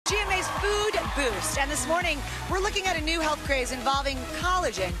boost. And this morning, we're looking at a new health craze involving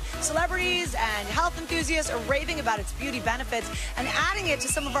collagen. Celebrities and health enthusiasts are raving about its beauty benefits and adding it to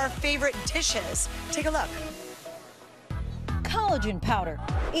some of our favorite dishes. Take a look. Collagen powder.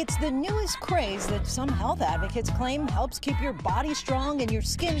 It's the newest craze that some health advocates claim helps keep your body strong and your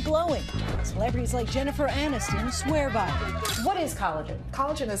skin glowing. Celebrities like Jennifer Aniston swear by it. What is collagen?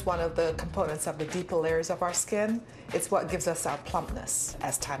 Collagen is one of the components of the deeper layers of our skin. It's what gives us our plumpness.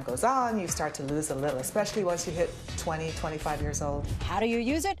 As time goes on, you start to lose a little, especially once you hit 20, 25 years old. How do you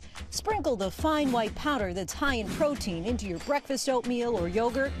use it? Sprinkle the fine white powder that's high in protein into your breakfast oatmeal or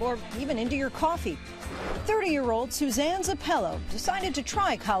yogurt or even into your coffee. 30-year-old Suzanne Zappello decided to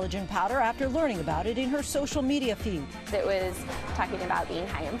try collagen powder after learning about it in her social media feed. It was talking about being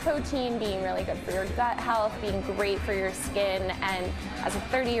high in protein, being really good for your gut health, being great for your skin, and as a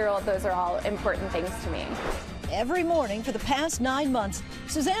 30-year-old, those are all important things to me. Every morning for the past 9 months,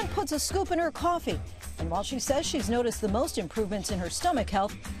 Suzanne puts a scoop in her coffee. And while she says she's noticed the most improvements in her stomach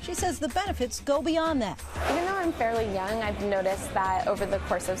health, she says the benefits go beyond that. Even though I'm fairly young, I've noticed that over the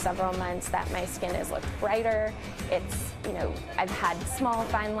course of several months that my skin has looked brighter. I've had small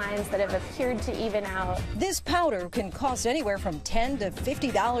fine lines that have appeared to even out. This powder can cost anywhere from $10 to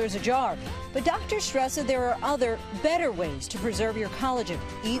 $50 a jar. But doctors stress that there are other, better ways to preserve your collagen.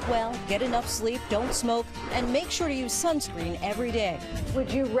 Eat well, get enough sleep, don't smoke, and make sure to use sunscreen every day.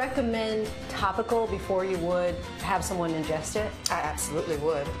 Would you recommend topical before you would have someone ingest it? I absolutely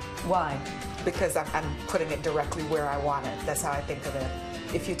would. Why? Because I'm putting it directly where I want it. That's how I think of it.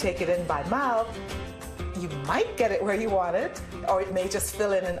 If you take it in by mouth, you might get it where you want it, or it may just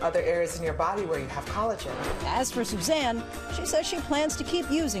fill in other areas in your body where you have collagen. As for Suzanne, she says she plans to keep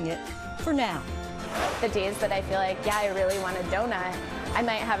using it for now. The days that I feel like, yeah, I really want a donut, I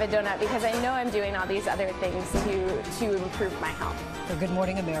might have a donut because I know I'm doing all these other things to improve my health. For Good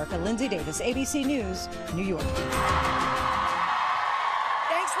Morning America, Lindsay Davis, ABC News, New York.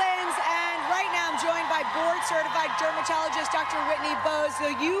 Thanks, Linz. And right now I'm joined by board-certified dermatologist Dr. Whitney Bowe. So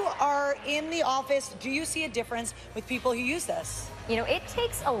you are in the office. Do you see a difference with people who use this? You know, it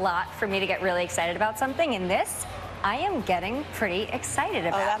takes a lot for me to get really excited about something, and this I am getting pretty excited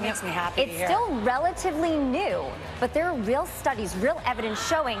about. Oh, that makes me happy to hear. It's still relatively new, but there are real studies, real evidence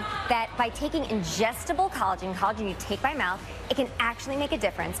showing that by taking ingestible collagen you take by mouth, it can actually make a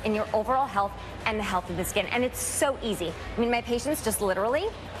difference in your overall health and the health of the skin. And it's so easy. I mean, my patients just literally,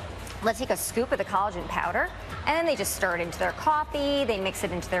 let's take a scoop of the collagen powder, and then they just stir it into their coffee, they mix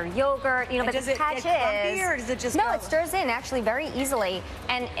it into their yogurt, but does it get clumpy, or does it just No, go? it stirs in actually very easily,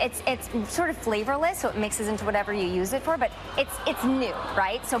 and it's sort of flavorless, so it mixes into whatever you use it for, but it's new,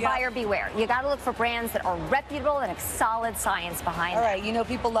 right? So buyer beware. You gotta look for brands that are reputable and have solid science behind them. All right, you know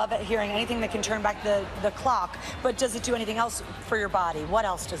people love it, hearing anything that can turn back the clock, but does it do anything else for your body? What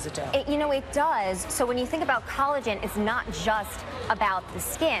else does it do? It does. So when you think about collagen, it's not just about the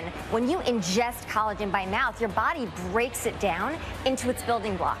skin. When you ingest collagen by mouth, your body breaks it down into its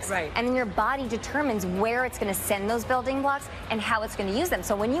building blocks. Right. And then your body determines where it's going to send those building blocks and how it's going to use them.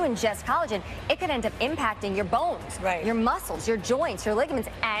 So when you ingest collagen, it could end up impacting your bones, your muscles, your joints, your ligaments,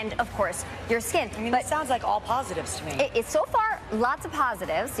 and of course, your skin. I mean, it sounds like all positives to me. It's so far lots of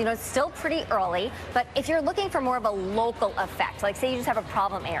positives. You know, it's still pretty early, but if you're looking for more of a local effect, like say you just have a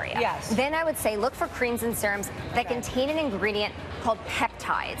problem area, then I would say look for creams and serums that contain an ingredient called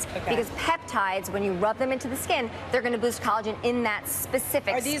peptides. Because peptides, when you rub them into the skin, they're going to boost collagen in that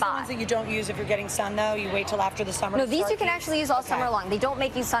specific spot. Are these the ones that you don't use if you're getting sun, though? You wait till after the summer? No, these you can actually use all summer long. They don't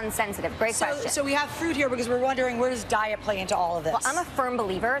make you sun sensitive. Great question. So we have fruit here because we're wondering, where does diet play into all of this? Well, I'm a firm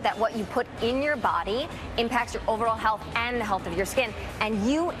believer that what you put in your body impacts your overall health and the health of your skin. And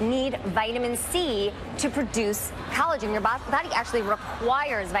you need vitamin C to produce collagen. Your body actually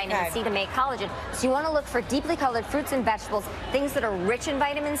requires vitamin C to make collagen. So you want to look for deeply colored fruits and vegetables, things that are rich in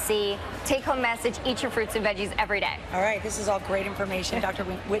vitamin C. Take home message, eat your fruits and veggies every day. All right, this is all great information. Dr.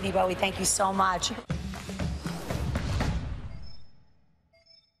 Whitney Bowe, thank you so much.